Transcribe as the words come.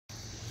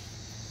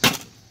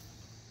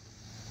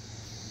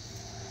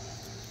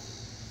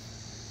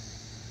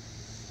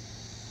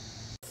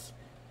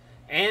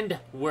And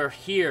we're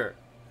here.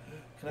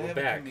 Can I have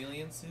a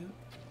chameleon suit?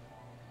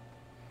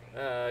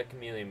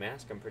 Chameleon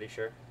mask, I'm pretty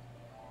sure.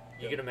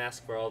 You get a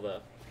mask for all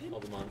the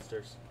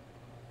monsters.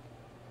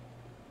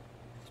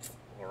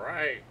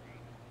 Alright.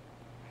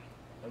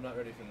 I'm not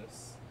ready for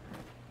this.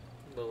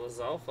 The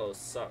Lizalfos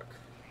suck.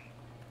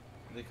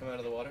 Do they come out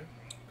of the water?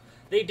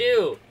 They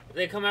do!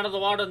 They come out of the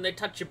water and they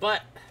touch your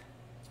butt.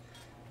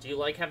 Do you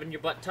like having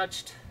your butt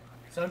touched?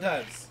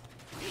 Sometimes.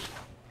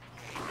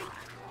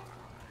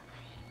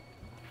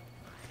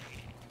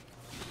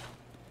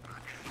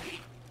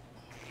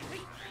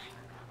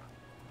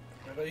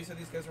 I thought you said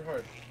these guys were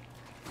hard.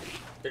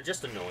 They're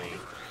just annoying.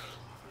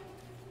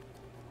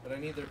 But I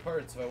need their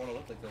parts if I want to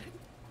look like them.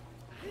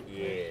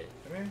 Yeah.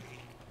 Come here.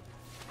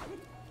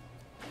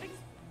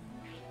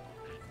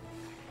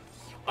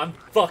 I'm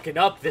fucking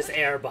up this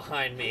air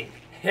behind me.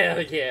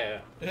 Hell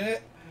yeah.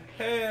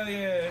 Hell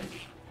yeah.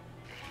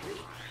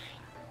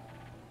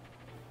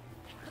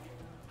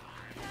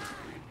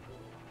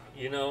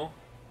 You know,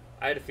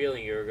 I had a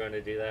feeling you were going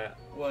to do that.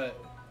 What?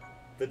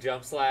 The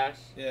jump slash.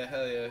 Yeah,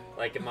 hell yeah.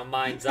 Like in my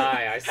mind's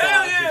eye, I saw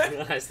Hell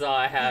yeah! I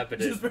saw it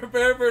happening. Just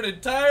prepare for an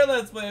entire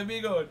Let's Play of me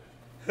going,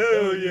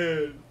 hell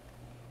yeah.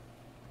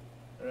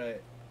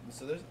 Alright,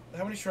 so there's,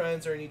 how many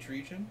shrines are in each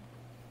region?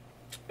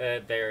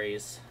 It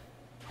varies.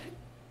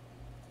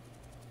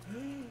 Oh,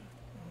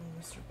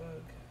 Mr.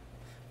 Bug.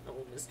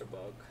 Oh, Mr.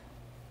 Bug.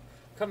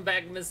 Come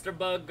back, Mr.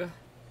 Bug.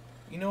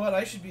 You know what?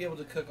 I should be able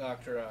to cook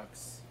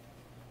Octoroks.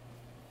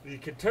 You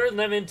can turn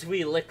them into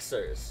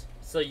elixirs,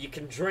 so you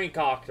can drink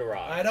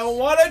Octoroks. I don't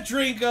want to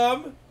drink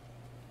them!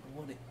 I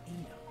want to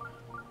eat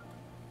them.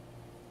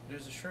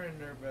 There's a shrine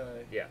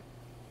nearby. Yeah.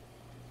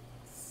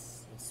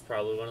 It's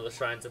probably one of the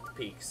shrines at the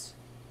peaks.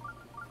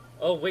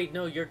 Oh, wait,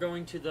 no, you're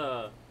going to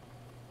the...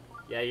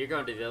 Yeah, you're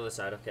going to the other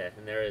side. Okay,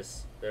 and there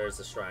is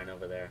a shrine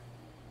over there.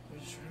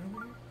 There's a shrine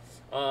over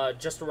here?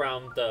 Just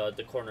around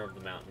the corner of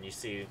the mountain. You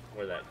see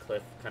where that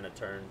cliff kind of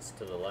turns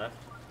to the left?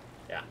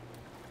 Yeah.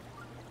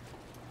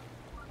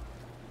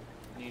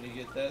 Need to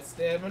get that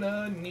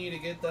stamina, need to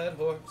get that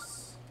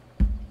horse.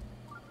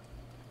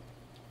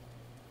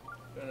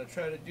 Gonna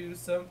try to do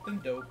something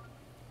dope.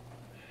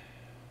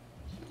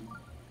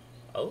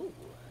 Oh.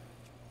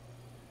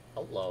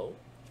 Hello.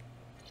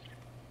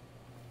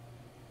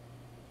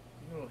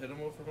 You gonna hit him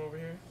from over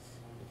here?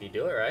 If you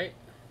do it right.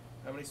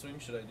 How many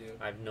swings should I do?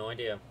 I have no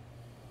idea.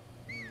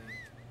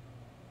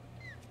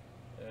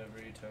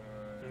 Every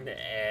time.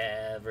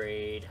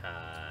 Every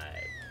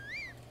time.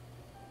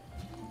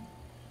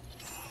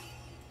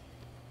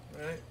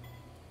 Right?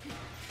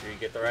 Sure you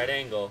get the right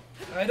angle.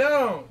 I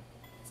don't!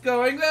 It's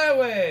going that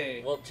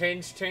way! Well,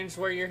 change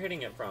where you're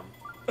hitting it from.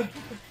 Oh.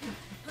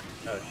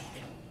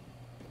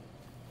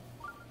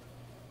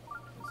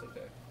 It's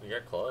okay.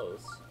 You're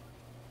close.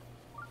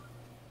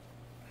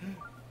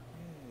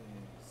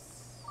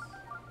 Yes.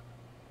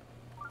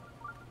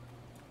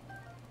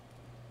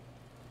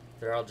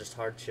 They're all just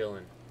hard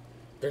chilling.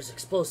 There's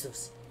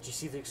explosives. Did you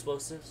see the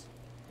explosives?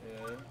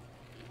 Yeah.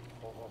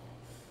 Oh.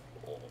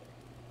 Oh.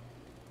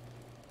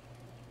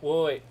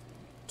 Whoa, wait.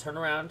 Turn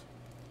around.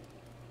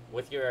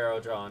 With your arrow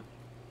drawn.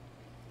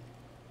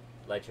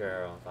 Light your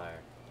arrow on fire.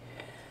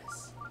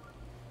 Yes.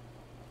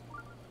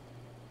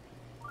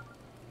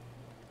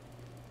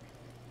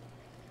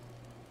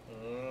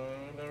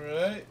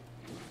 Alright.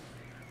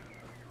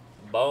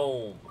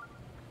 Boom.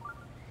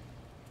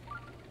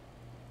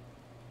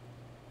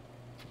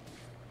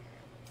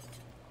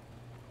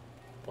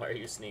 Why are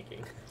you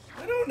sneaking?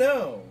 I don't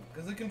know.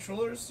 Because the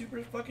controller is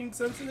super fucking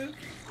sensitive?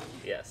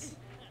 Yes.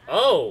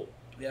 Oh!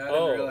 Yeah, I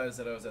didn't realize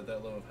that I was at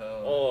that low of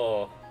hell.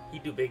 Oh, he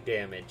do big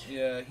damage.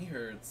 Yeah, he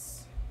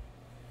hurts.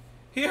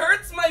 He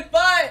hurts my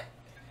butt!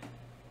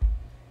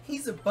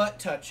 He's a butt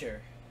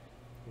toucher.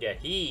 Yeah,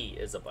 he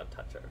is a butt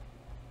toucher.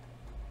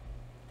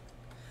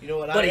 You know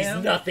what but I he's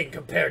am? nothing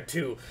compared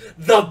to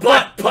the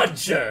butt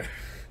puncher!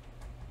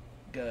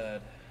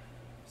 God.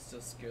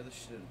 Still scare the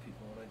shit out of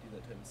people when I do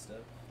that type of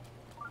stuff.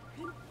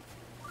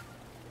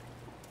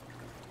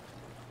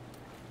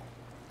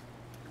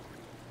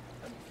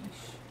 I'm a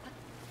fish.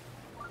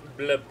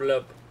 Blub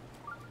blub.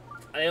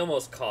 I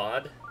almost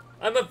cawed.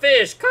 I'm a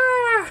fish!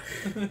 Caw!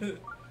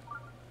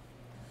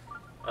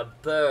 A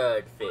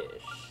bird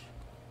fish.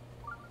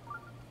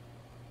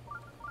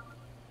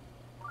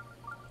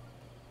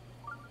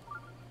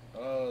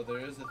 Oh, there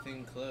is a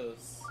thing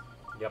close.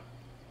 Yep.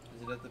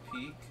 Is it at the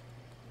peak?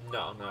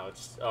 No,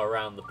 it's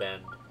around the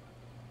bend.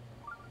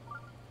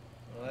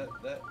 Well,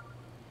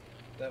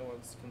 that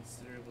one's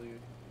considerably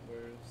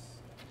worse.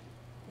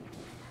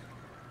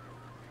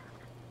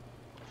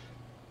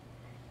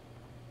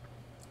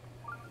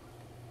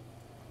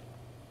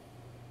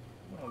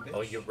 Come on, bitch.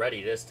 Oh, you're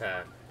ready this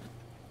time.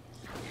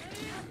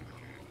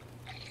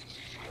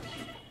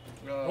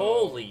 Oh.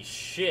 Holy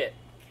shit.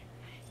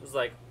 This is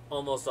like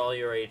almost all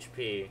your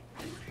HP.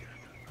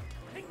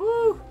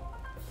 Woo!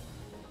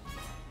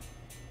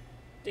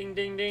 Ding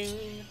ding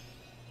ding.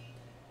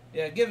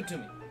 Yeah, give it to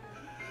me.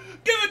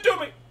 Give it to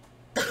me!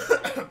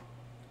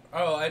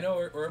 Oh, I know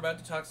we're about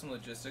to talk some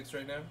logistics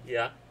right now.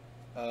 Yeah.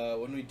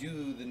 when we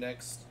do the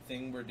next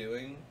thing we're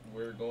doing,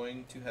 we're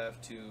going to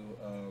have to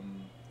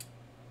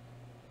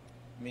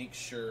make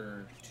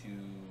sure to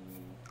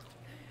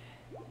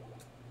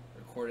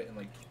record it in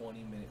like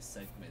 20-minute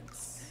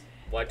segments.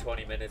 Why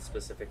 20 minutes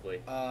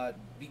specifically?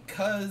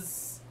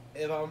 Because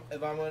if I'm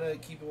gonna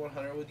keep it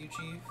 100 with you,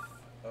 Chief,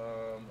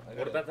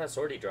 What about that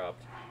sword he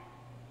dropped?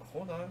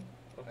 Hold on.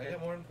 Okay. I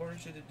got more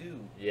important shit to do.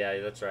 Yeah,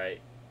 that's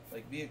right.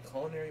 Like be a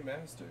culinary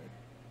master.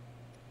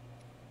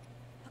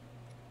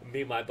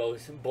 Me, my boy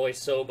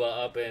Soba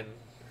up in.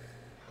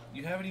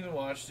 You haven't even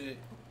watched it.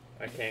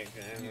 I can't.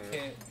 You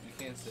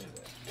can't say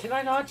that. Can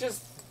I not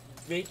just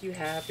make you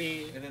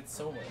happy? And it's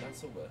soba, not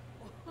soba.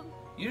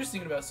 You're just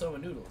thinking about soba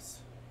noodles.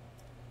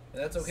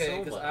 And that's okay,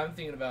 because Soba. I'm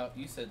thinking about,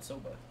 you said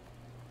soba.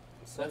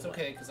 That's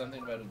okay, because I'm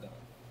thinking about udon.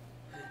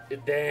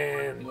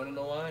 Damn. You want to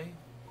know why?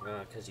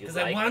 Because you Because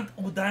like. I want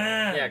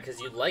udon! Yeah, because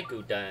you like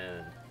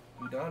udon.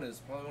 Udon is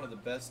probably one of the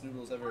best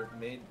noodles ever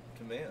made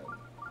to man.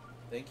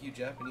 Thank you,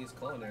 Japanese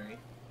culinary,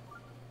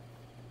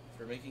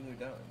 for making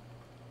udon.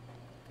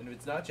 And if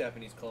it's not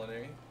Japanese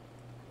culinary,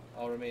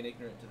 I'll remain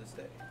ignorant to this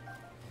day.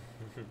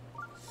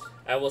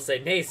 I will say,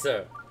 nay,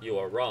 sir, you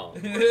are wrong.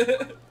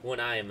 When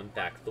I am, in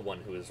fact, the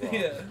one who is wrong.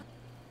 Yeah.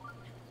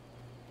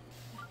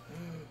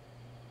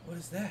 What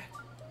is that?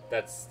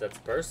 That's a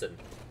person.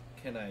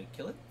 Can I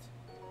kill it?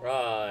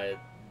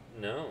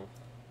 No.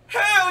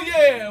 Hell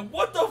yeah!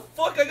 What the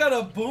fuck? I got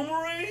a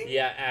boomerang?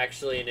 Yeah,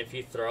 actually, and if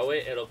you throw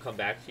it, it'll come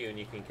back to you and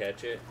you can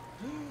catch it.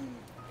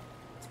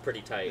 It's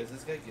pretty tight. Does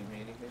this guy give me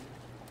anything?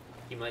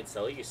 He might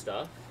sell you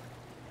stuff.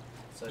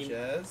 Such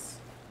as?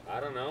 I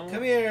don't know.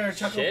 Come here,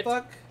 chuckle Shit.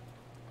 fuck.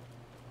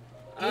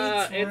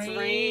 It's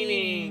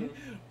raining.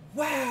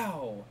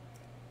 Wow!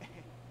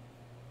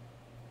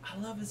 I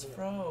love his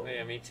fro.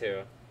 Yeah, me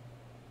too.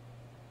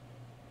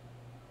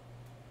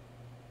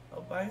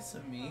 I'll buy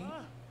some meat.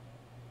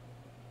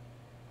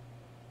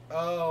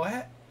 Oh,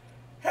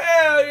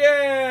 hell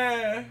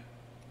yeah!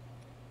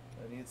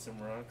 I need some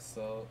rock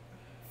salt.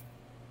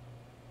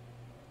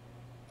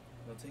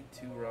 I'll take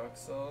 2 rock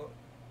salt.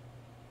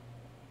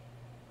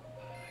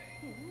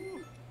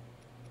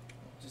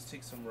 Just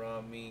take some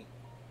raw meat.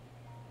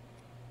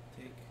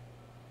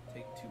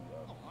 Take 2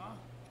 raw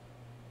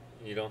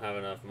meat. You don't have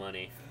enough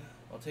money.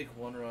 I'll take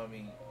 1 raw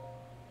meat.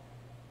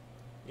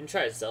 You can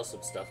try to sell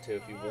some stuff too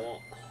if you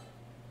want.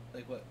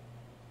 Like what?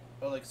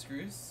 Oh, like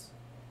screws?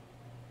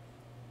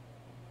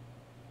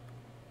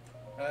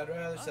 I'd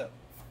rather sell.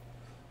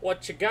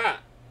 What you got?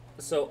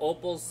 So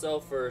opals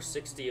sell for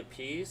 60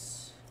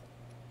 apiece.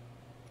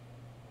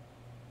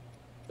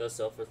 Those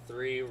sell for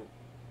 3.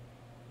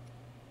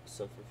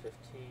 Sell for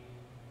 15.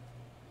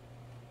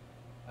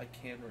 I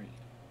can read.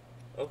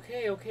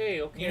 Okay.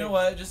 You know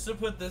what? Just to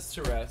put this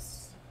to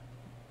rest.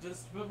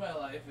 Just to put my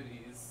life at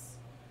ease.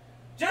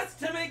 Just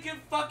to make it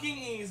fucking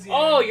easier.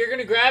 Oh, you're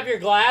gonna grab your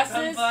I'm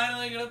glasses?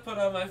 finally gonna put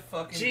on my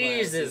fucking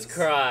Jesus glasses.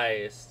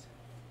 Christ.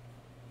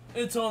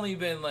 It's only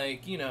been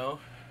like,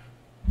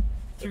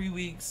 3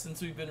 weeks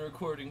since we've been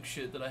recording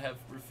shit that I have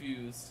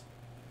refused.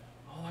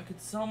 Oh, I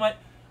could sell my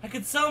You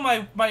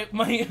my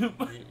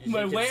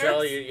can wares.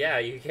 sell yeah,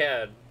 you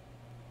can.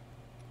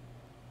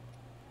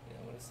 Yeah,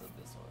 I'm gonna sell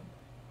this one.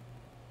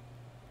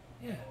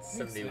 Yeah,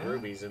 70 thanks, man.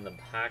 rubies in the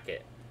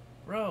pocket.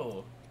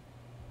 Bro,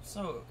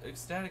 so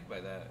ecstatic by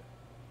that.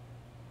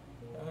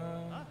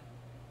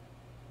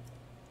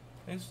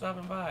 Thanks for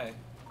stopping by.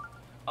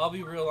 I'll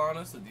be real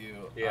honest with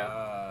you.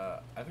 Yeah.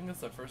 I think that's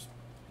the first.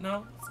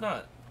 No, it's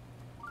not.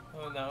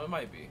 Oh no, it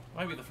might be.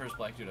 Might be the first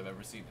black dude I've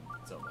ever seen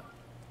in Zelda.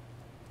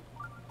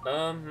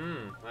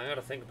 I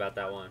gotta think about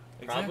that one.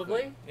 Exactly.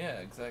 Probably? Yeah,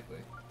 exactly.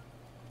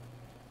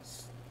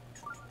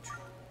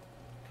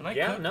 Can I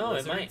Yeah, cook no,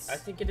 lizards? it might. I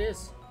think it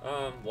is.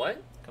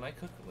 What? Can I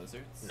cook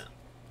lizards? No.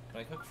 Can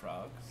I cook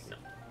frogs? No.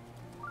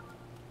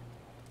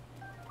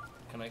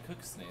 Can I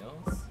cook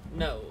snails?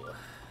 No.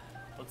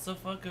 What's the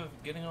fuck of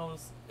getting all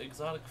this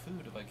exotic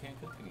food if I can't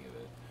cook any of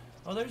it?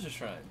 Oh, there's a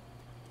shrine.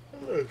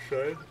 Hello,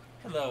 Shine.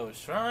 Hello,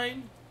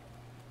 shrine.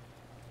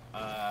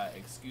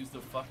 Excuse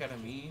the fuck out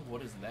of me.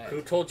 What is that?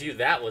 Who told you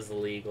that was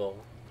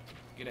illegal?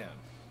 Get down.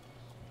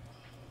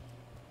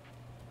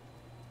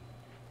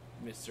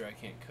 Mister, I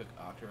can't cook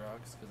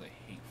Octoroks because I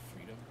hate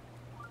freedom.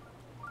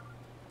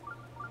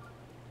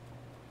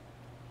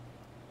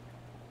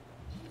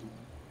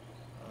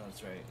 Oh,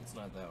 that's right. It's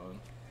not that one.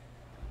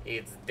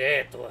 It's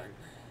that one.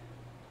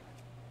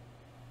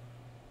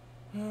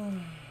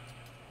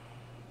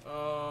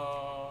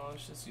 Oh,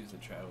 let's just use the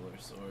Traveler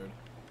Sword.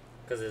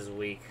 Because it's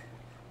weak.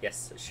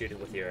 Yes, shoot it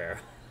with your arrow.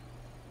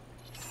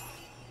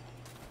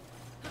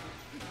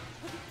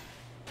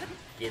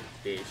 Get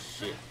this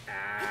shit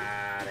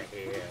out of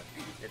here.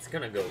 It's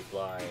gonna go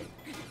flying.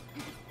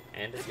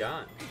 And it's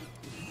gone.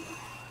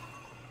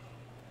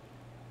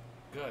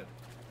 Good.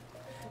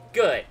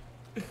 Good.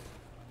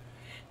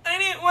 I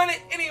didn't want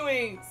it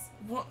anyways!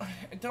 Well,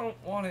 I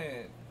don't want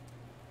it.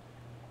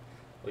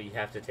 Well, you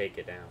have to take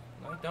it down.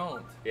 I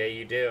don't. Yeah,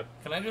 you do.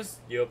 Can I just...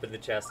 You open the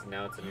chest and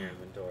now it's in your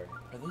inventory.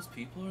 Are those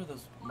people or are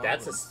those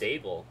That's a moblins?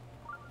 stable.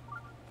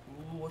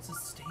 Ooh, what's a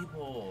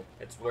stable?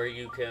 It's where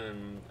you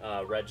can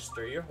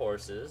register your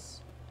horses,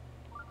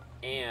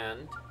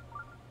 and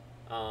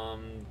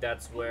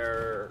that's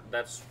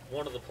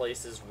one of the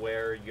places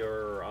where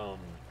your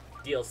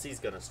DLC's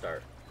gonna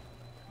start.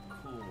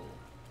 Cool.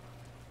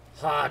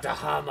 Ha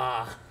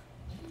Dahama.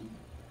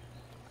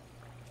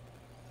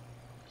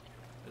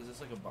 Is this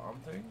like a bomb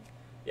thing?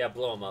 Yeah,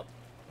 blow them up.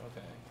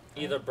 Okay.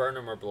 Either burn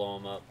them or blow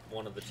them up.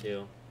 One of the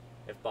two.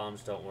 If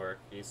bombs don't work,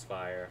 use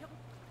fire.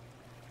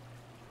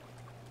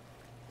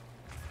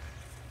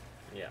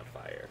 Yeah,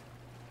 fire.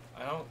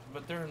 I don't.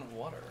 But they're in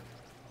water.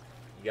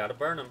 You gotta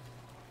burn them.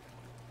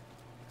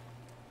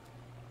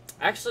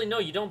 Actually, no,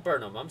 you don't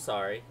burn them. I'm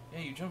sorry. Yeah,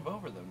 you jump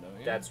over them, don't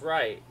you? That's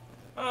right.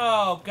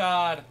 Oh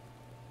God.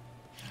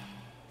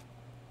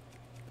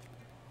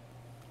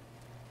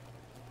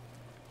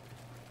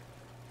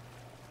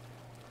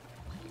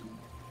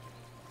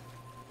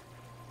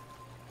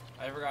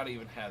 I forgot to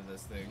even have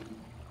this thing.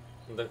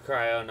 The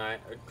cryonite.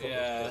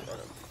 Yeah.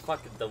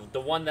 Fuck the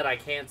one that I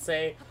can't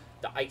say.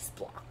 The ice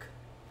block.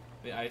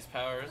 The ice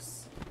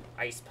powers.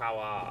 Ice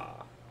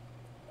power.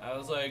 I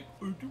was like.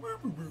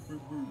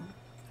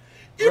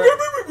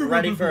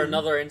 Ready for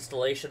another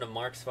installation of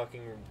Mark's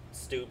fucking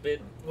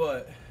stupid?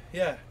 What?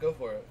 Yeah, go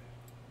for it.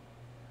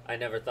 I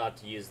never thought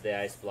to use the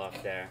ice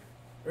block there.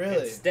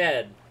 Really?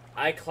 Instead,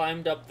 I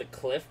climbed up the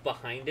cliff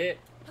behind it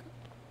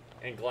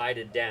and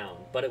glided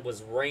down, but it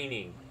was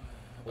raining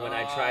when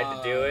I tried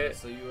to do it.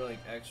 So you were like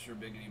extra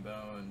biggity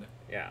boned.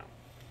 Yeah.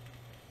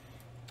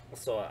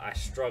 So I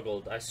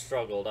struggled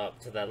up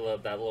to that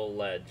little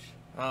ledge.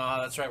 Ah,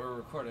 that's right, we're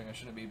recording. I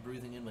shouldn't be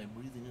breathing in my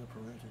breathing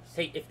apparatus.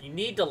 Hey, if you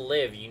need to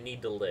live, you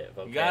need to live,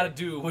 okay? You gotta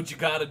do what you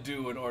gotta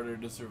do in order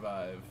to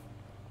survive.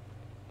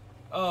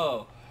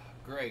 Oh,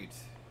 great.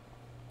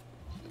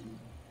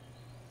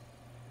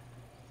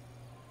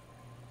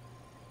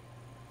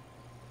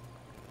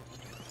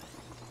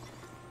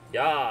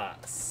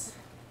 Yes.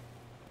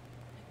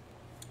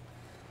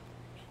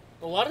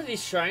 A lot of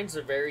these shrines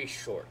are very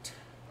short.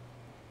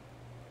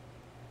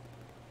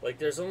 Like,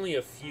 there's only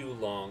a few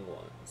long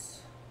ones.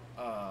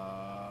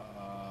 Are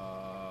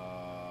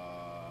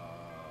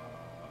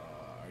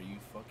you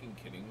fucking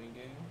kidding me,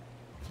 game?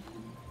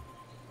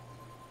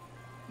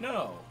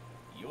 No,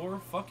 you're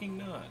fucking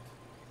not.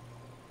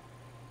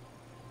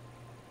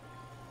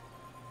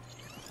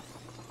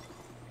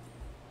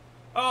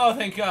 Oh,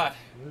 thank God.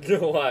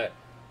 What?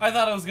 I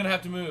thought I was gonna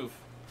have to move.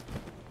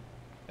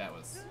 That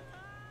was...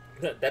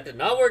 That did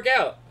not work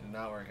out. Did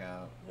not work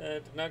out.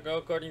 That did not go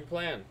according to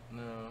plan.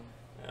 No.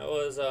 That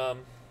was,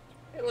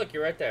 Hey, look,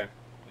 you're right there.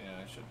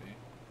 Yeah, I should be.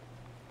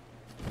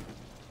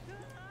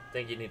 I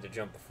think you need to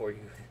jump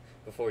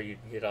before you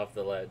get off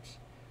the ledge.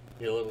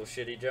 Your little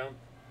shitty jump.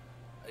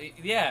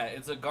 Yeah,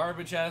 it's a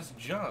garbage-ass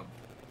jump.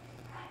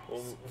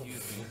 Well,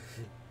 Excuse me.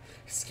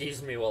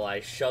 Excuse me while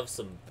I shove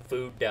some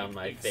food down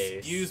my face.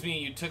 Excuse me,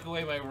 you took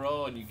away my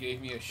roll and you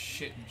gave me a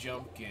shit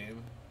jump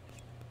game.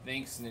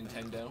 Thanks,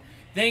 Nintendo.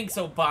 Thanks,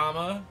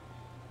 Obama!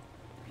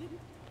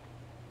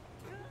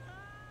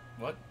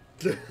 What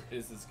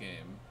is this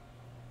game?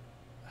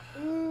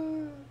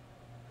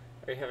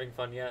 Are you having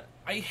fun yet?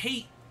 I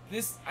hate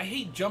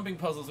jumping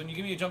puzzles when you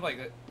give me a jump like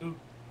that. Ooh.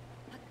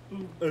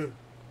 Ooh.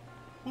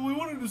 Well, we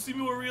wanted to see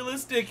more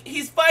realistic.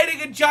 He's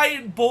fighting a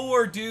giant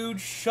boar, dude.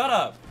 Shut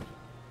up.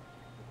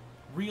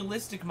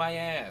 Realistic my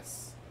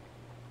ass.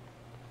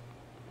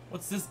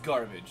 What's this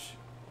garbage?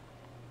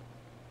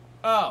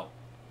 Oh,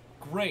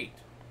 great.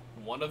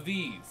 One of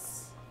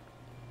these.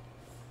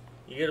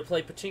 You gotta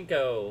play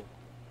pachinko.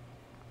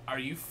 Are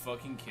you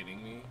fucking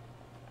kidding me?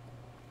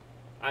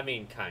 I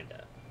mean,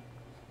 kinda.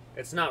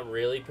 It's not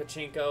really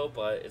pachinko,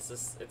 but it's a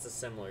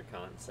similar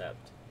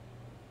concept.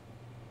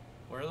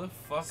 Where the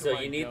fuck So am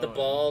I you need going? the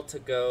ball to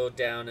go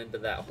down into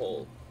that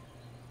hole.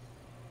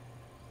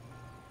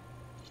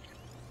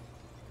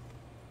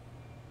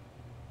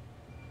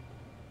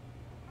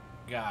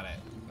 Got it.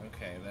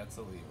 Okay, that's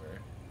a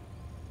lever.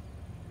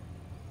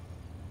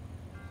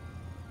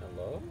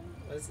 Hello?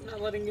 It's not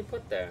letting you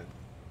put there.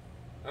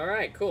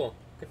 Alright, cool.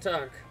 Good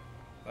talk.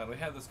 Glad we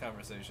had this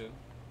conversation.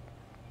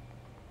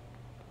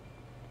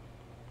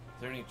 Is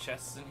there any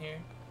chests in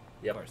here?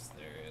 Yep. Of course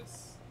there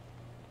is.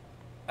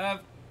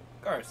 Of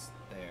course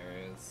there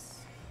is.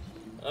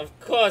 Of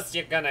course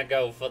you're gonna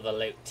go for the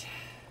loot.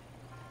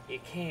 You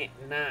can't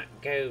not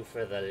go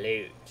for the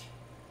loot.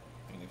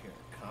 I mean, if you're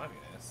a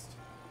communist.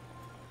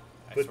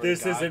 I But swear to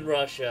this God, isn't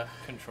Russia.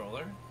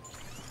 Controller?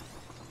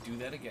 Do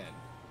that again.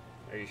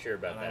 Are you sure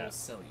about and I will that?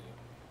 sell you.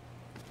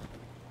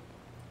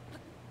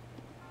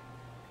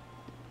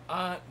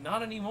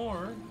 Not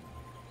anymore.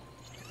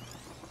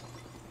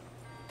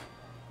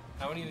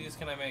 How many of these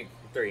can I make?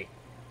 3.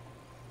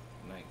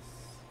 Nice.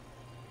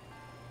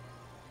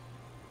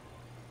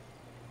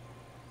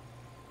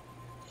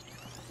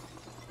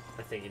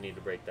 I think you need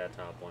to break that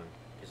top one,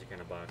 because you're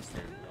kind of boxed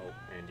in. Oh,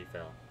 and you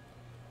fell.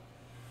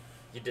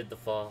 You did the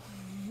fall.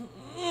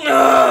 Do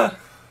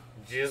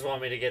you just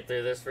want me to get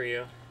through this for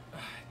you?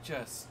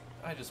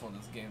 I just want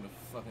this game to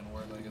fucking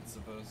work like it's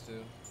supposed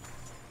to.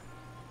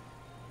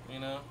 You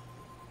know?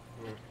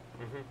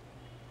 Mm-hmm.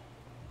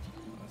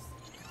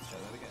 Let's try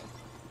that again.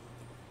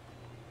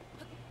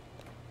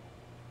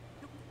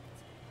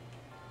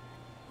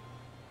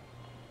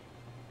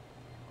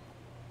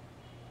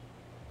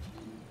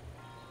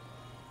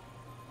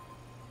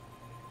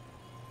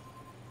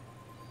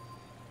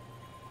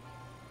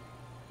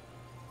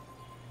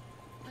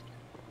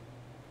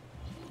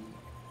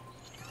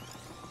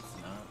 It's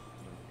not.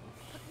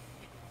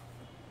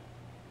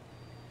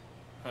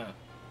 Huh.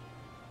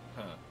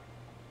 Huh.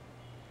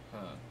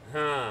 Huh.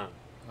 Huh.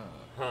 Huh.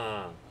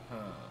 Huh.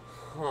 Huh.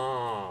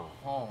 Huh.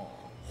 Huh.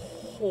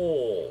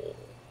 Ho.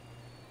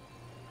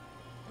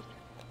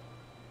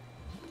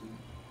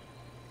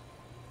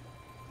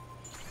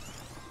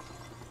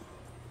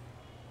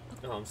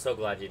 Oh, I'm so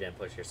glad you didn't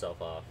push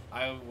yourself off.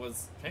 I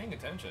was paying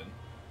attention.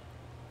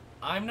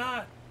 I'm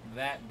not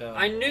that dumb.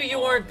 I knew you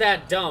all weren't the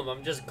that time. dumb.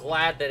 I'm just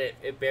glad that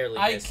it barely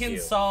I missed can you.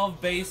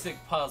 solve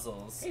basic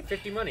puzzles. Hey,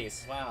 50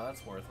 monies. Wow,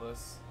 that's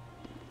worthless.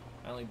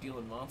 I only deal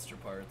in monster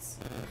parts.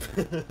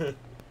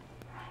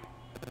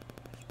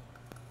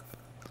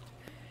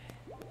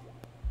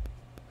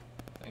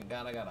 Thank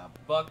God I got a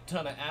buck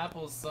ton of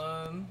apples,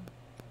 son.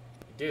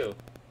 You do.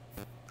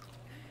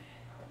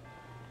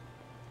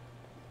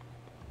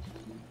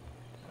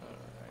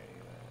 Alrighty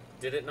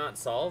then. Did it not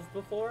solve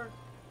before?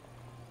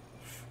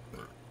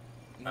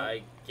 No,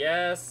 I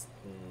guess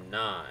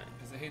not.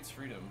 because it hates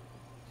freedom.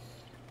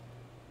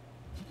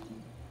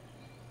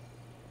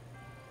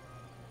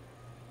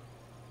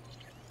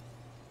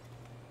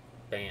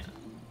 Bam.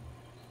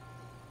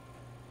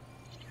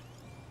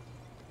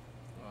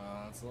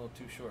 It's a little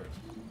too short.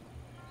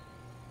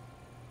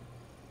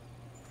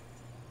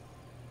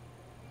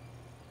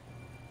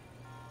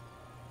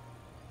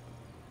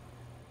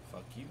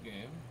 Fuck you,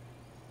 game.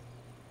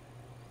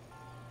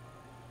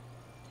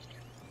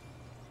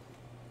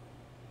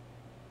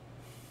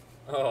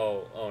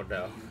 Oh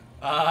no.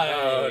 Oh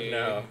Oh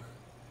no.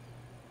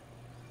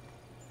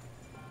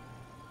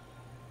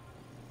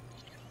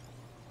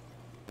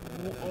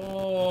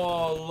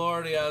 Oh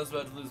lordy, I was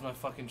about to lose my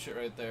fucking shit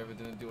right there if it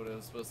didn't do what it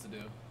was supposed to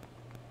do.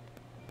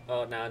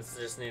 Oh no, it's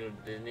just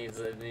it needs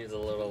a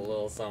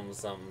little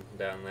something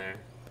down there.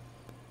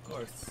 Of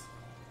course.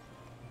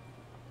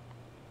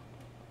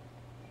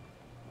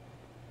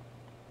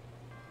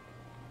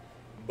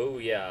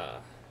 Booyah.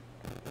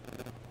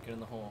 Get in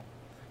the hole.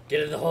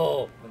 Get in the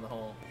hole. Get in the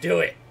hole. Do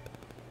it.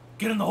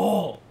 Get in the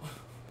hole!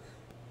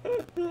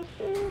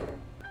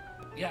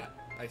 Yeah,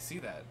 I see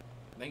that.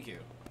 Thank you.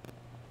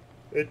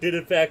 It did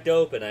in fact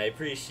open. I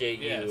appreciate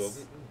you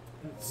Yes.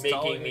 making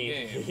Stalling the me.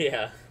 game.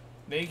 Yeah.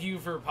 Thank you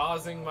for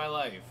pausing my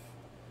life.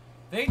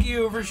 Thank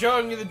you for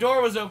showing me the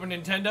door was open,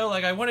 Nintendo,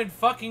 like I wouldn't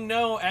fucking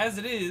know as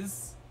it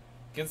is.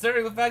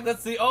 Considering the fact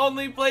that's the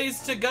only place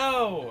to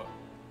go.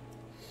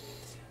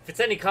 If it's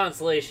any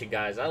consolation,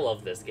 guys, I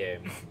love this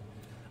game.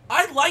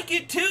 I like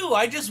it too.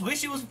 I just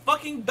wish it was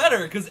fucking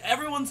better because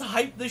everyone's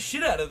hyped the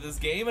shit out of this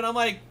game, and I'm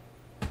like,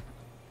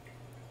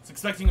 it's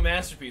expecting a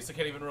masterpiece. I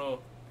can't even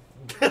roll.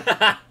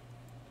 Got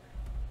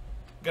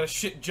a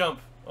shit jump.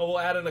 Oh, we'll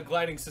add in a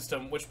gliding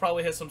system, which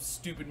probably has some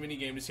stupid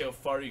minigame to see how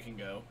far you can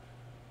go.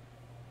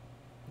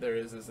 There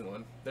isn't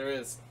one. There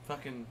is.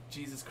 Fucking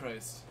Jesus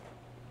Christ.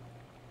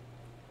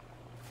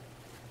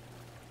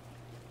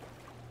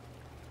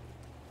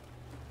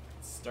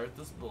 Start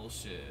this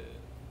bullshit.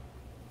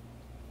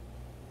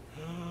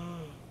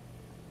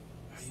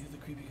 Are you the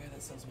creepy guy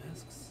that sells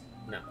masks?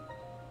 No.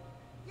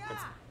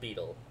 That's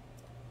Beetle.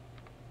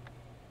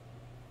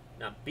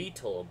 Not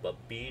Beetle, but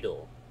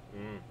Beetle.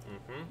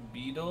 Mm-hmm.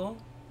 Beetle?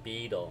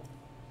 Beetle.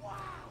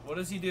 What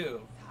does he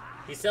do?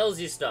 He sells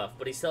you stuff,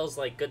 but he sells,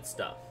 like, good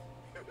stuff.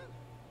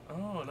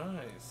 Oh,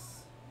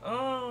 nice.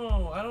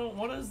 Oh, I don't...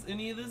 What does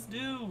any of this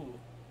do?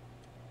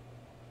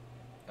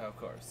 Oh, of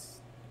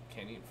course.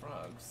 Can't eat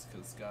frogs,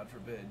 because God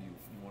forbid you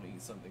want to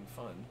eat something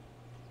fun.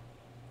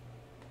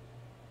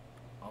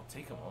 I'll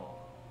take them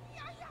all.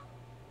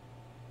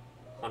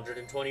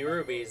 120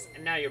 rubies,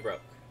 and now you're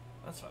broke.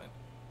 That's fine.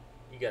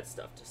 You got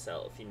stuff to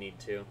sell if you need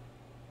to.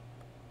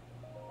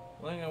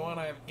 Look at what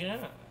I've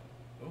got.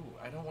 Ooh,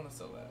 I don't want to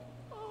sell that.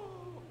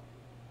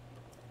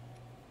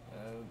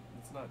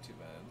 It's not too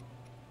bad.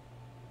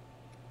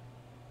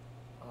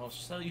 I'll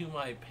sell you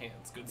my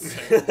pants, good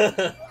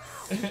sir.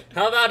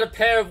 How about a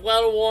pair of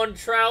well-worn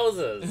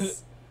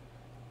trousers?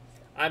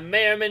 I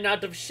may or may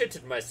not have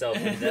shitted myself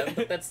in them,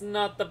 but that's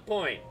not the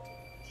point.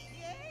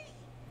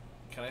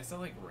 Can I sell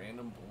like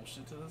random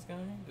bullshit to this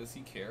guy? Does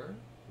he care?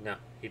 No,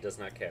 he does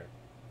not care.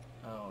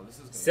 Oh, this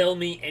is gonna... Sell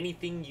me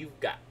anything you've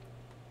got.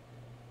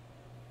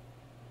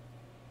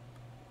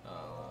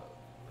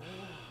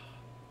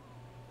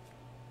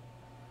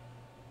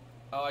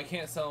 Oh, I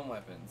can't sell him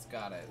weapons.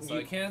 Got it. So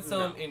I can't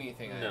sell him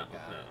anything I've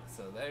got. No.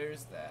 So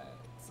there's that.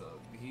 So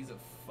he's a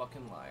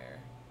fucking liar.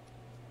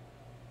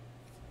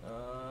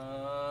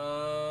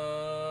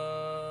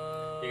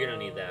 You're gonna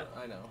need that.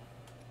 I know.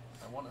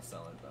 I want to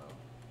sell it though.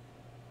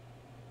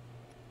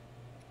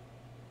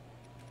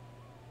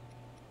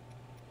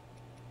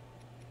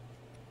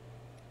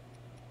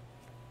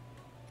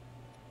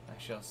 I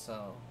shall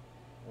sell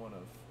one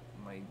of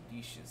my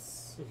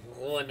dishes.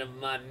 One of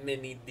my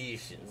many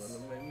dishes. One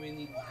of my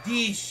many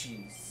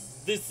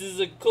dishes. This is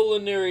a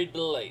culinary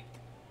delight.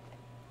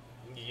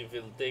 You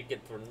will take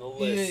it for no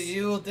less.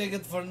 You will take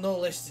it for no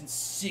less than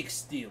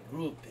 60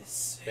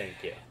 rupees.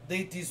 Thank you.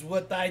 That is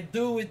what I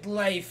do with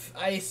life.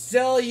 I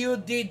sell you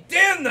the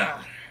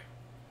dinner.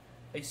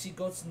 I see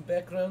goats in the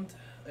background.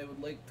 I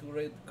would like to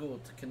ride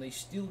goat. Can I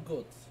steal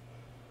goat?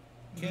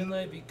 Can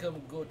I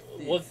become goat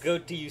thief? What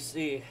goat do you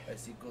see? I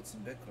see goats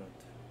in the background.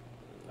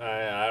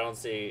 I don't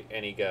see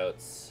any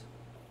goats.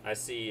 I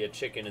see a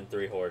chicken and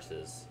 3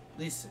 horses.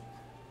 Listen,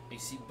 I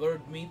see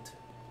bird meat,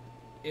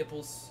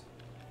 apples.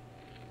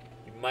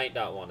 You might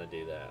not want to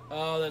do that.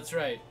 Oh, that's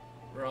right.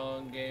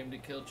 Wrong game to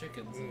kill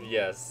chickens.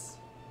 Yes.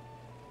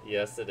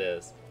 Yes, it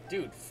is.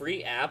 Dude,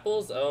 free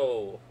apples?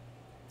 Oh.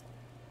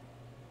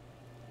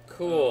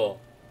 Cool.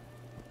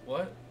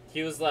 What?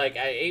 He was like,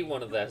 I ate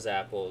one of those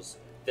apples.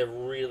 They're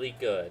really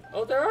good.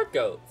 Oh, there are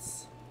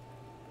goats.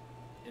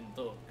 And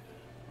dog.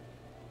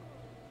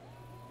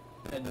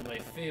 And my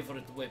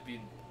favorite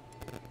weapon.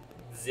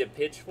 The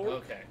pitchfork?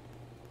 Okay.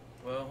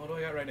 Well, what do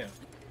I got right now?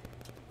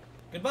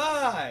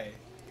 Goodbye!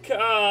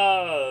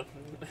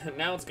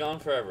 Now it's gone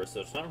forever,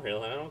 so it's not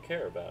real and I don't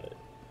care about it.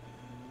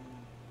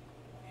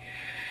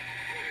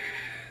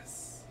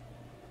 Yes.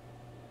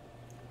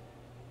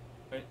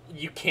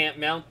 You can't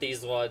mount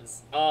these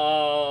ones.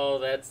 Oh,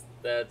 that's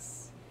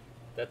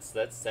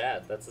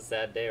sad. That's a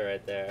sad day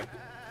right there.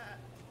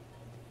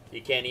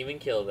 You can't even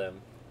kill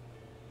them.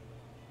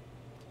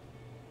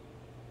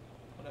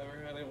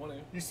 Whatever, I didn't want to.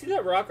 You see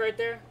that rock right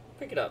there?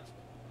 Pick it up.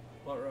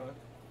 What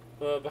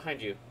rock?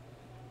 Behind you.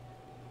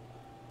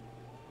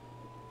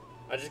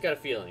 I just got a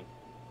feeling.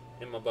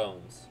 In my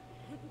bones.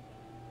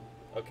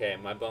 Okay,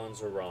 my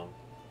bones were wrong.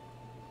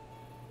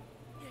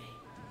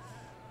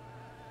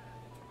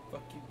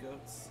 Fuck you,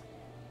 goats.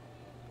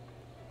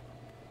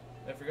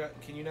 I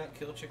forgot, can you not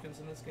kill chickens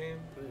in this game?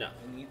 No.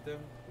 And eat them?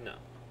 No.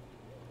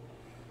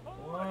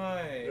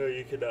 Why? No,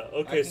 you cannot. I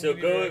Okay, can so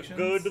give you directions?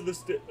 go into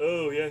the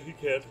oh, yeah, you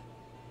can.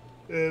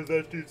 And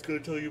that dude's gonna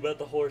tell you about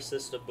the horse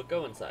system, but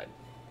go inside.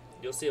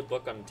 You'll see a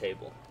book on the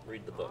table.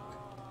 Read the book.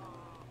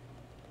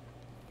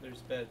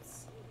 There's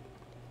beds.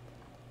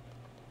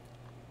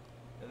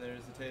 And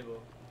there's a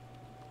table.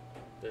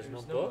 There's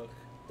no book?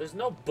 There's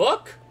no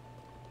book?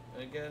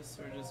 I guess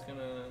we're just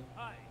gonna...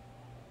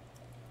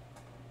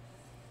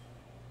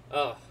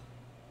 Oh.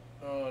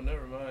 Oh,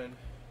 never mind.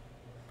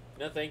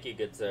 No, thank you,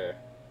 good sir.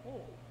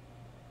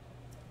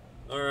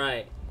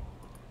 Alright.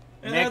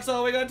 And Next- that's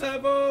all we got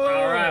time for!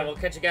 Alright, we'll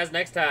catch you guys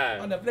next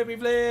time. On the flippy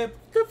flip!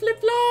 The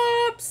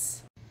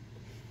flip-flops!